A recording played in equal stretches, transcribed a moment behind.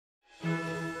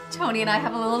Tony and I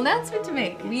have a little announcement to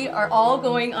make. We are all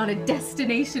going on a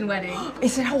destination wedding.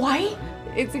 Is it Hawaii?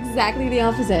 It's exactly the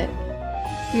opposite.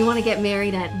 We want to get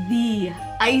married at the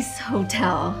Ice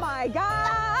Hotel. Oh my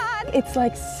God! It's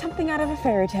like something out of a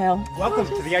fairy tale. Welcome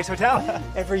to the Ice Hotel.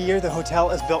 Every year the hotel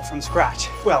is built from scratch.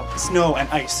 Well, snow and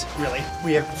ice, really.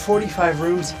 We have 45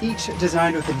 rooms, each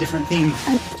designed with a different theme.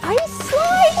 An ice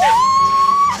slide?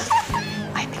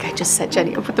 I think I just set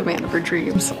Jenny up with the man of her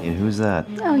dreams. And who's that?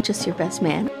 Oh, just your best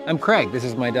man. I'm Craig. This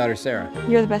is my daughter, Sarah.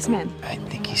 You're the best man. I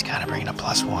think he's kind of bringing a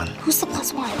 +1. Who's the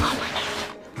 +1? Oh my God.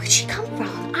 Where'd she come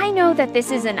from? I know that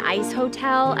this is an ice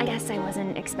hotel. I guess I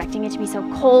wasn't expecting it to be so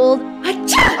cold.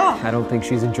 Achoo! Oh. I don't think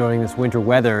she's enjoying this winter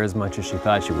weather as much as she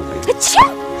thought she would be. Achoo!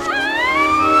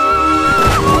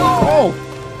 Oh!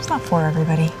 It's not for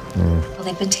everybody. Well,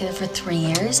 they've been together for 3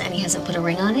 years and he hasn't put a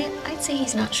ring on it. I'd say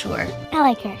he's not sure. I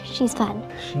like her. She's fun.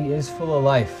 She is full of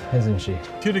life, isn't she?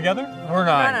 Two together? We're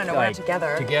not. No, we're not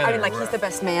together. I mean, like, he's the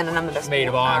best man and I'm the best maid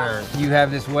of honor. You have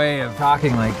this way of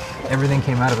talking like everything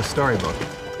came out of a storybook.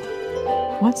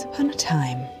 Once upon a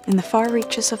time, in the far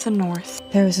reaches of the north,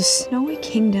 there was a snowy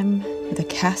kingdom with a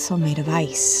castle made of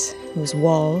ice, whose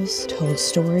walls told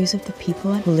stories of the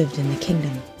people who lived in the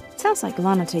kingdom. Sounds like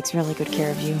Lana takes really good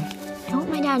care of you. I want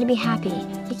my dad to be happy,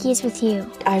 like he's with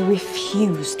you. I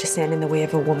refuse to stand in the way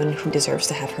of a woman who deserves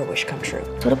to have her wish come true.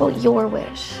 What about your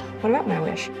wish? What about my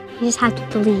wish? You just have to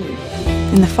believe.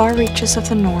 In the far reaches of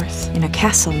the north, in a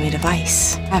castle made of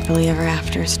ice, happily ever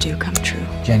afters do come true.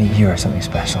 Jenny, you are something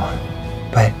special.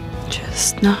 But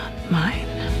just not mine.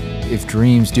 if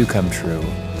dreams do come true,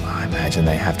 I imagine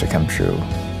they have to come true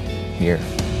here.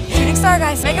 Shooting star,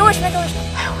 guys. Make a wish, make a wish.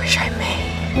 I wish I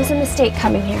may. It was a mistake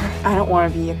coming here. I don't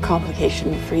want to be a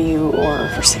complication for you or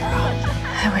for Sarah.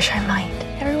 I wish I might.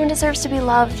 Everyone deserves to be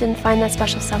loved and find that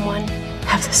special someone.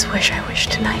 Have this wish I wish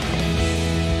tonight.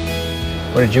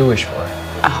 What did you wish for?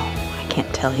 Oh, I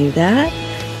can't tell you that.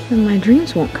 Then my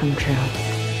dreams won't come true.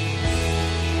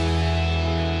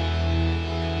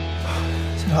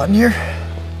 Is it hot in here?